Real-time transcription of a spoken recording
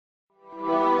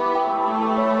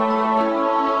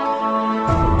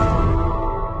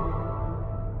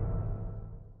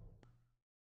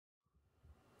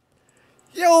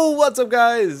What's up,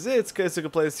 guys? It's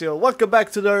KeisukeRS here. Welcome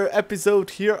back to another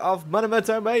episode here of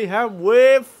Mayhem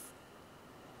with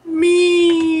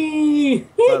me.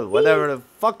 Well, whatever the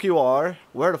fuck you are.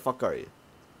 Where the fuck are you?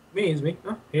 Me is me.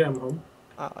 Oh, here I'm home.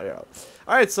 Ah, yeah.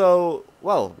 Alright, so,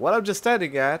 well, what I'm just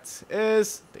standing at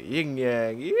is the Yin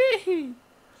Yang. Yee-hee.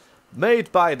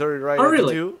 Made by Ryo Me. Oh,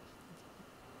 really?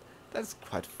 That's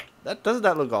quite... Doesn't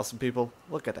that look awesome, people?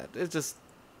 Look at that. It's just...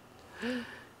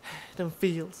 them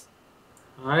feels.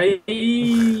 Then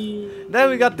Then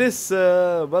we got this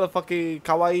motherfucking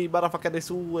kawaii motherfucker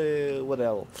desu what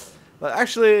else? But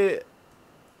actually,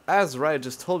 as Ryan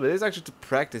just told me, it's actually to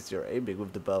practice your aiming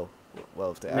with the bow. Well,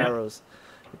 with the arrows.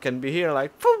 You can be here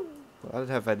like, boom. I don't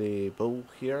have any bow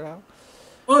here now.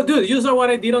 Oh, dude, you saw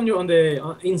what I did on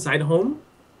the inside home?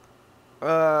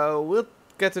 We'll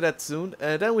get to that soon.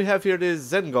 And then we have here this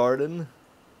Zen garden.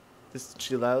 Just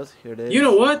chill out. Here it is. You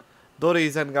know what? Dori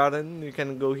Zen garden. You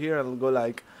can go here and go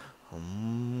like.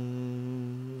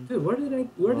 Dude, where did I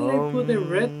put the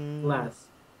red glass?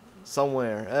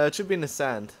 Somewhere. It should be in the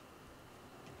sand.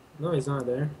 No, it's not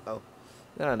there. Oh,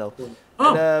 I don't know.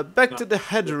 Oh, and, back to the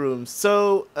headroom.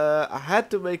 So I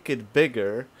had to make it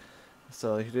bigger.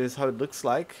 So here's how it looks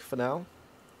like for now.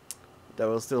 There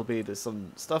will still be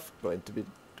some stuff going to be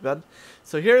done.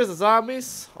 So here's the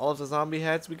zombies. All of the zombie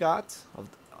heads we got.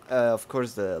 Of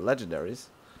course the legendaries.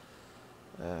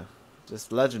 Just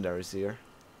legendaries here.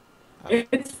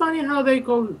 It's funny how the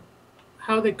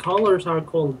colors are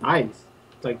called dice.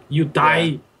 It's like you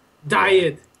die,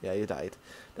 it. Yeah, you died.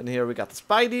 Then here we got the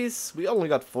Spideys. We only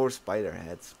got 4 spider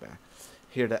heads. Man.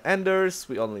 Here the Enders.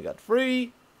 We only got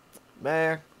 3.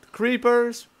 Man. The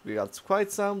Creepers. We got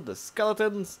quite some. The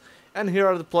Skeletons. And here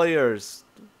are the players.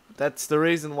 That's the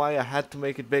reason why I had to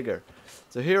make it bigger.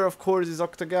 So here, of course, is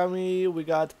Octogami. We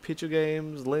got Pichu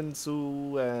Games,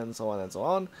 Linsu, and so on and so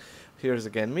on. Here's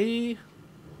again me.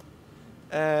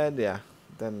 And yeah,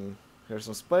 then here's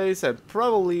some space. And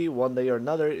probably one day or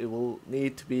another, it will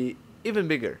need to be even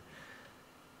bigger.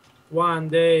 One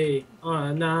day or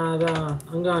another,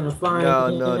 I'm gonna find No.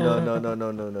 I'm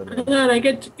gonna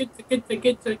get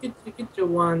you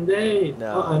one day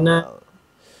or another.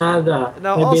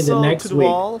 Now Maybe also the next to the week.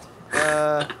 wall,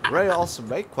 Ray also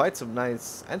made quite some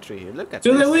nice entry here. Look at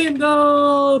To this. the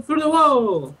window, through the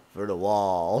wall. For the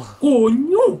wall. Oh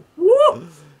no! Woo!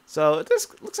 So this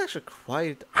looks actually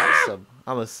quite awesome,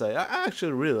 I must say. I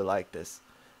actually really like this.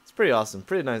 It's pretty awesome,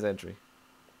 pretty nice entry,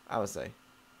 I must say.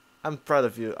 I'm proud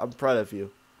of you. I'm proud of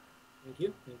you. Thank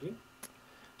you.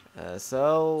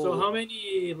 So how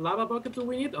many lava buckets do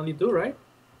we need? Only 2, right?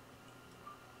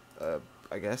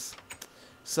 I guess.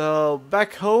 So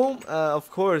back home, of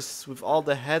course, with all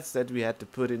the heads that we had to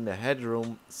put in the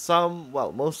headroom,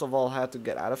 most of all had to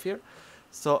get out of here.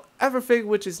 So everything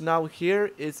which is now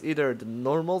here is either the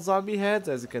normal zombie heads,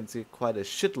 as you can see, quite a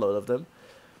shitload of them,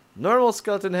 normal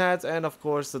skeleton heads, and of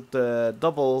course the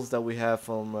doubles that we have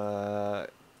from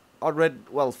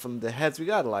from the heads we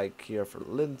got, like here for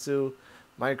Linsu,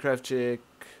 Minecraft Chick,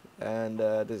 and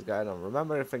this guy I don't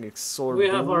remember. I think it's Sword. We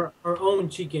have our own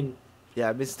chicken.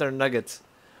 Yeah, Mr. Nugget.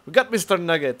 We got Mr.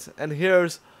 Nugget, and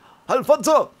here's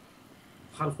Alfonso.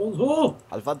 Alfonso,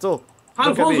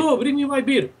 Alfonso, bring me my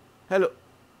beer. Hello.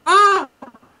 Ah!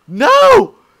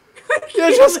 No!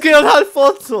 You just killed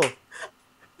Alfonso.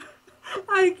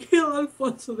 I killed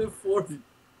Alfonso the 4th.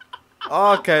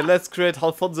 Okay, let's create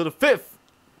Alfonso the 5th.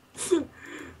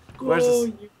 Where's this?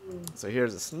 You. So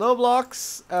here's the snow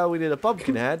blocks. We need a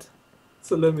pumpkin head.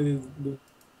 So let me do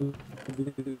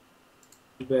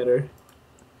better.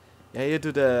 Yeah, you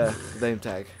do the name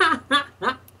tag.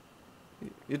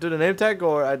 You do the name tag,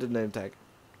 or I do the name tag?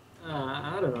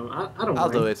 I don't know. I don't. I'll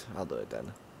mind. do it. I'll do it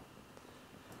then.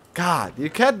 God, you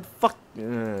can't fuck.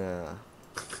 You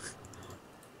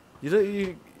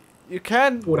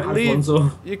can't leave.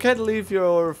 You can't leave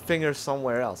your finger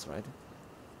somewhere else, right?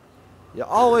 You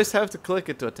always have to click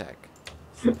it to attack.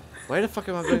 Where the fuck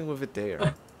am I going with it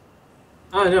there?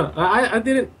 I know. I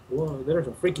didn't. Whoa, there's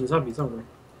a freaking zombie somewhere.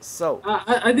 So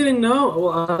I didn't know.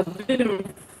 Well, I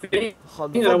didn't think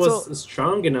I was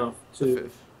strong enough to.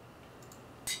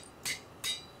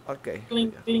 Okay.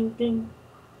 Cling, cling, cling.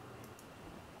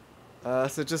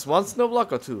 So just 1 snow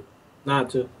block or 2? Nah,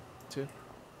 2. 2.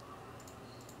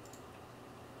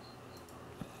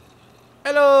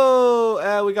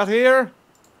 Hello! We got here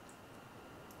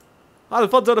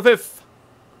Alfonso the 5th.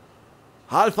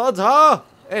 Alfonso!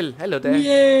 Hello there.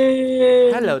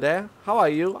 Yay! Hello there. How are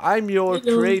you? I'm your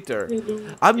creator.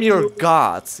 Hello. I'm your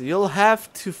god. You'll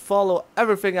have to follow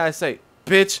everything I say.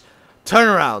 Bitch, turn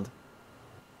around.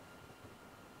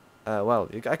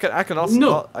 I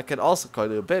can also call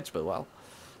you a bitch, but well.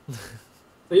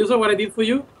 So you saw what I did for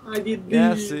you? I did the...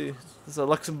 Yeah, see, it's a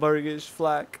Luxembourgish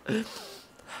flag.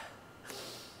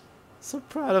 So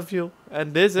proud of you.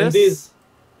 And this And is this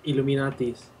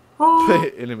Illuminatis.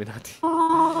 Illuminati.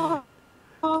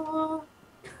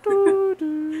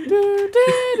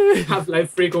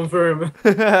 Half-Life 3 confirm.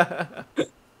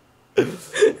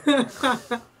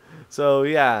 So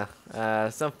yeah,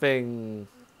 something,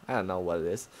 I don't know what it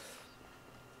is.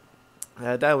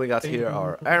 Then we got here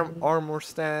our armor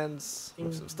stands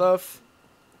with some stuff.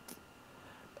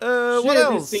 What Shit,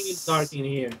 else? this thing is dark in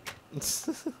here.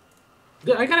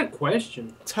 Dude, I got a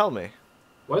question. Tell me.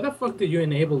 Why the fuck did you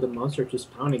enable the monster to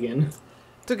spawn again?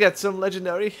 To get some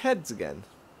legendary heads again.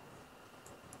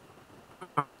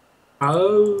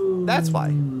 Oh. That's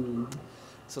why.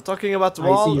 So talking about the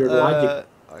I see your logic.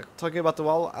 talking about the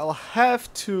wall, I'll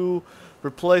have to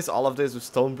replace all of this with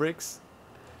stone bricks.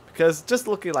 Because just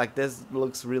looking like this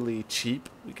looks really cheap,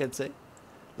 we can say.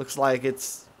 Looks like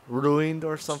it's ruined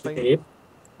or something. Cheap.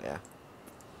 Yeah.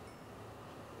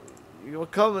 You'll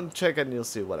come and check and you'll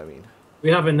see what I mean.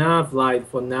 We have enough light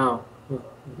for now.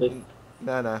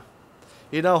 Nah.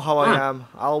 You know how I am.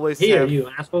 I always Here, have... you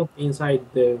asshole, inside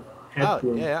the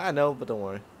headroom. Oh, yeah, I know, but don't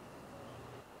worry.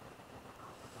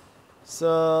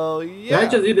 So, yeah. I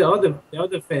just did the other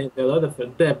fan. What?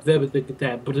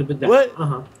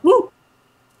 Woo!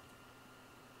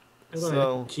 I'm gonna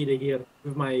So- cheat it here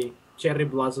with my cherry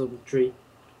blossom tree.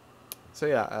 So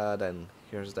yeah, then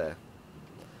here's the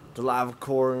lava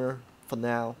corner for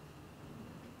now.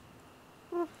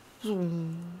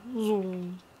 Can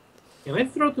I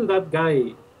throw to that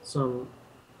guy some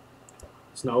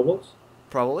snowballs?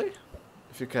 Probably,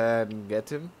 if you can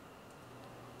get him.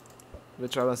 Let me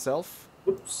try myself.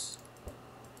 Oops.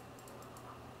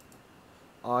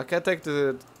 Oh, I can't take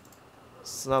the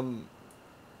some.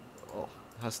 Oh,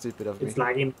 how stupid of me! It's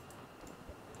lagging.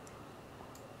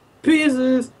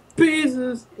 Pieces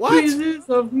What? pieces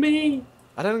of me.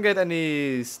 I didn't get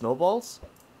any snowballs.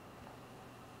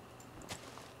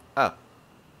 Oh,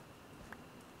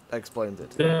 that explains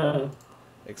it.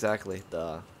 Exactly.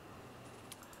 Duh.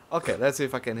 Okay, let's see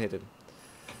if I can hit him.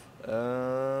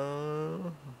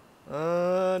 No.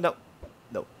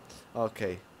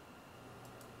 Okay.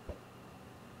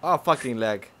 Oh, fucking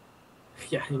lag.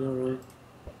 Yeah, you know, right?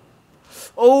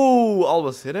 Oh,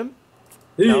 almost hit him.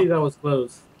 No. That was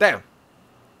close. Damn.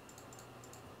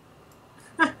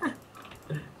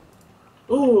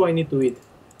 Oh, I need to eat.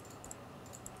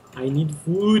 I need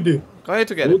food. Going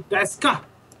to get him. Food deska.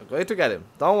 I'm going to get him.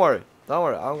 Don't worry. Don't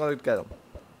worry. I'm going to get him.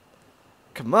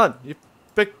 Come on, you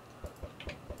big.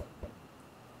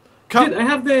 Come. Dude, I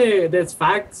have the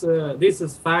facts. This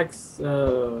is facts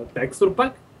texture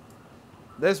pack.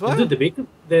 This what? Dude,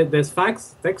 there's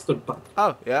facts texture pack.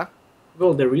 Oh, yeah.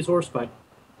 Well, the resource pack.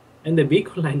 And the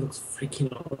vehicle line looks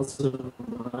freaking awesome,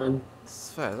 man.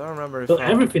 It's fair. I don't remember if So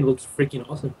everything looks freaking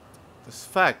awesome. it's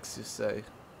facts, you say.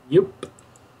 Yup.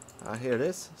 Ah, here it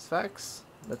is. It's facts.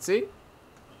 Let's see.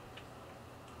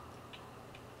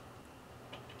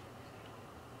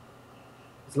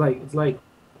 It's like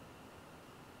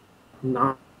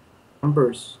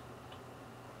numbers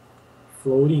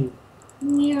floating.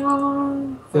 Yeah.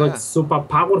 Feel like super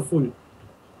powerful.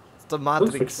 It's the Looks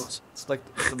freaking Matrix. awesome. It's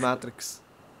like the Matrix.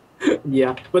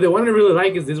 Yeah, but the one I really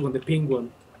like is this one, the pink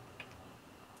one.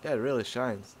 Yeah, it really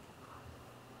shines.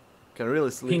 Can really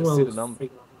Pink one see the looks number. freaking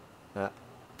awesome. Yeah.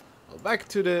 Well, back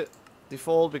to the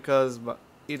default because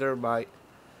either my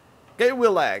game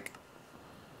will lag.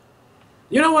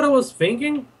 You know what I was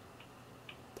thinking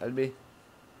Tell me.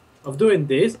 of doing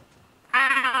this?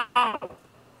 Oh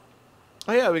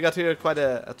yeah, we got here quite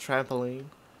a trampoline.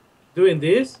 Doing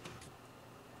this,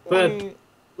 but Whee!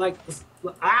 like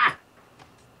Whee! Ah!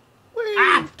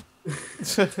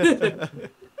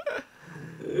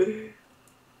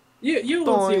 You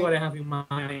will see Doink. what I have in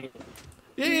mind.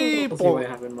 Yee, You will see what I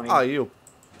have in mind. Oh, you.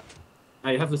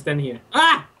 I have to stand here.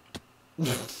 Ah!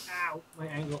 Ow, my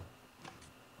angle.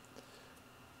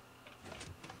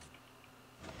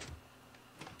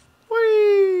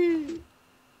 Whee!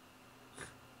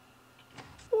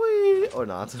 Whee! Or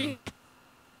not.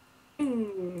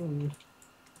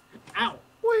 Ow!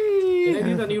 Whee! And I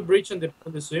did a new bridge on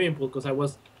the swimming pool because I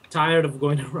was tired of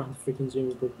going around the freaking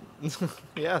swimming pool.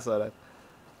 Yeah, I saw that.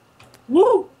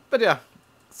 Woo! But yeah,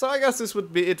 so I guess this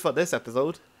would be it for this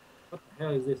episode. What the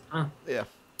hell is this? Ah. Yeah.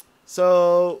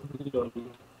 So,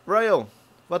 Ryo,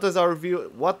 what does our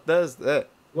view? What does the?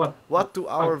 What? What do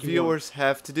our Fuck you viewers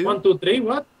have to do? 1, 2, 3.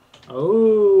 What?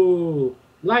 Oh,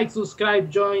 like, subscribe,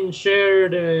 join, share,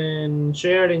 and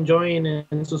join,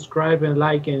 and subscribe, and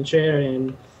like, and share,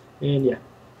 and yeah,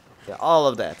 Yeah, all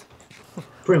of that.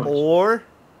 pretty much. Or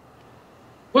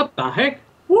What the heck?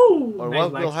 Woo! Or Nice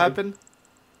what like will Skype. happen?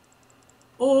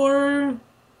 Or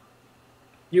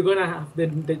you're gonna have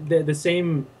the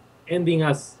same ending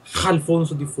as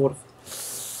Alfonso IV.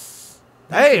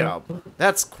 Damn,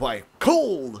 that's quite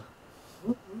cold.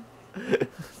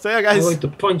 So yeah, I'm guys. going to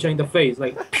punch her in the face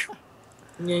like.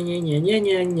 Nya, nya, nya, nya,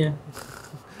 nya, nya.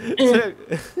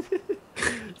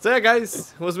 So yeah,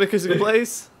 guys, it was me, Keisuke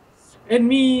Plays. And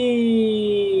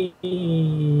me,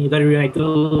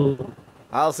 Dorifto.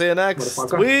 I'll see you next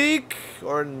Motherfucker. week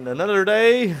or another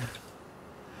day.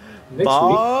 Next week,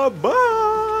 Bye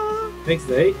bye. next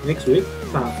day, next week.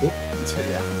 Tapo.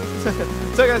 Yeah.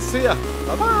 So guys, see ya.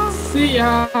 Bye bye. See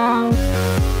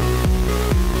ya.